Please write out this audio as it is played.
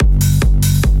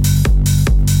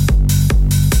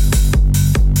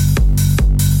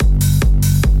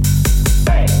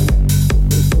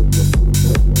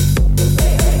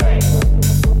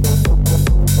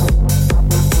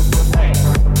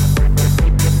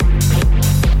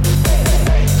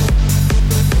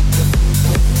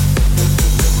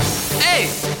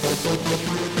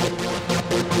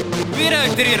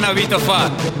Zit er hier nou wiet of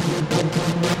wat?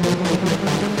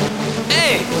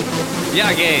 Hé! Ja,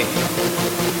 gay.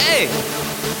 Hé!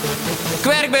 Ik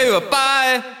werk bij uw pa,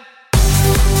 hè.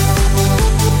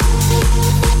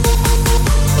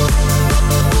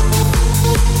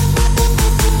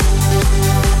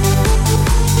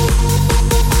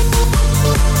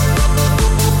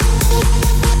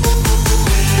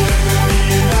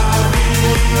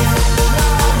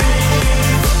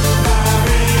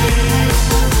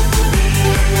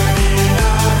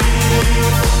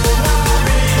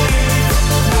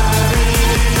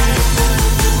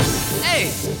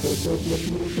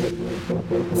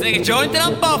 Zeg een joint aan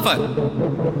het paffen.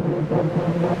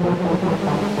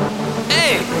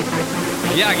 Hé!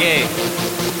 Ja, gay.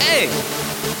 Hé!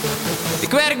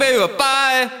 Ik werk bij uw pa,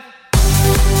 hè.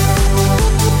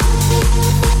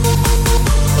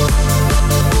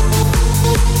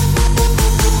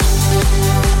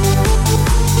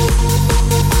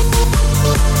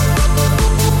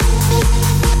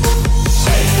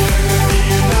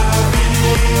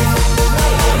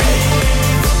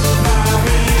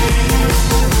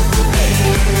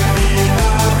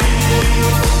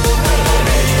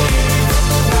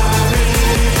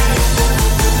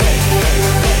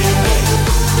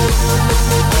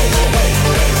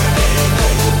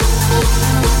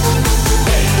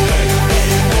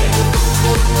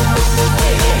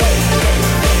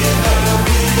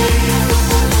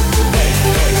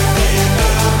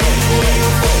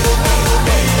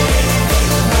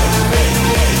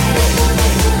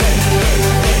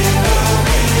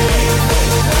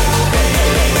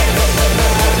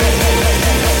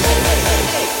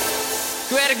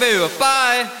 Ik werk bij uw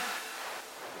pa, hè.